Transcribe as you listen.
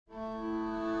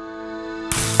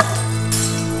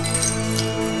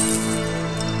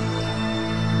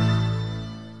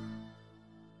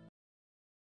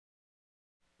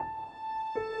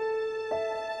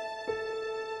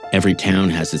Every town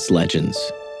has its legends.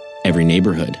 Every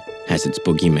neighborhood has its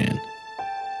boogeyman.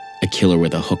 A killer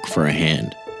with a hook for a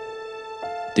hand.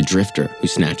 The drifter who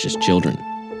snatches children.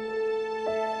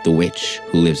 The witch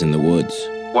who lives in the woods.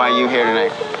 Why are you here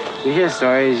tonight? We hear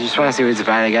stories. You just want to see what it's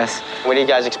about, I guess. What do you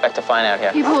guys expect to find out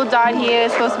here? People who died here are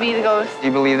supposed to be the ghosts. Do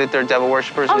you believe that they're devil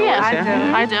worshippers in the woods here?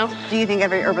 I do. Do you think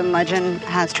every urban legend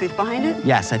has truth behind it?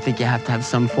 Yes, I think you have to have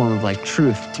some form of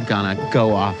truth to kind of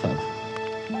go off of.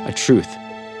 A truth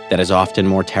that is often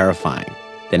more terrifying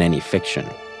than any fiction.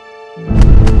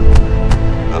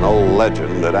 An old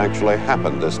legend that actually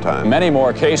happened this time. Many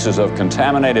more cases of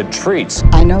contaminated treats.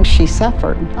 I know she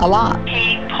suffered a lot.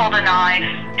 He pulled a knife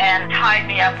and tied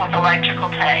me up with electrical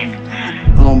tape.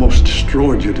 Almost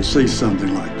destroyed you to see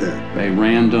something like that. A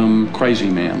random crazy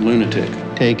man, lunatic.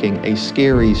 Taking a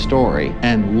scary story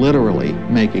and literally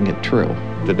making it true.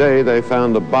 Today they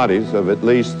found the bodies of at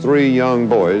least 3 young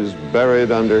boys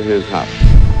buried under his house.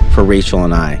 For Rachel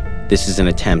and I, this is an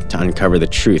attempt to uncover the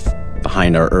truth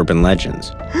behind our urban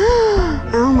legends.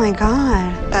 Oh my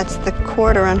God, that's the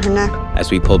cord around her neck.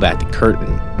 As we pull back the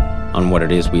curtain on what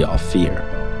it is we all fear.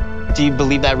 Do you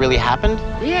believe that really happened?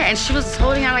 Yeah, and she was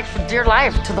holding on for dear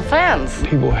life to the fence.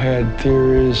 People had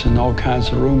theories and all kinds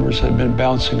of rumors had been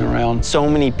bouncing around. So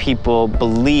many people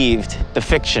believed the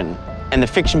fiction, and the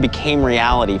fiction became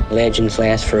reality. Legends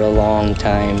last for a long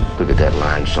time. Look at that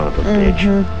line, son of a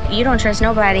bitch. You don't trust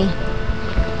nobody.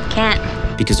 Can't.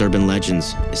 Because urban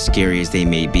legends, as scary as they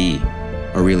may be,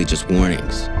 are really just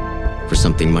warnings for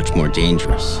something much more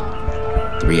dangerous.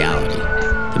 The reality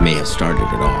that may have started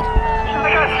it all.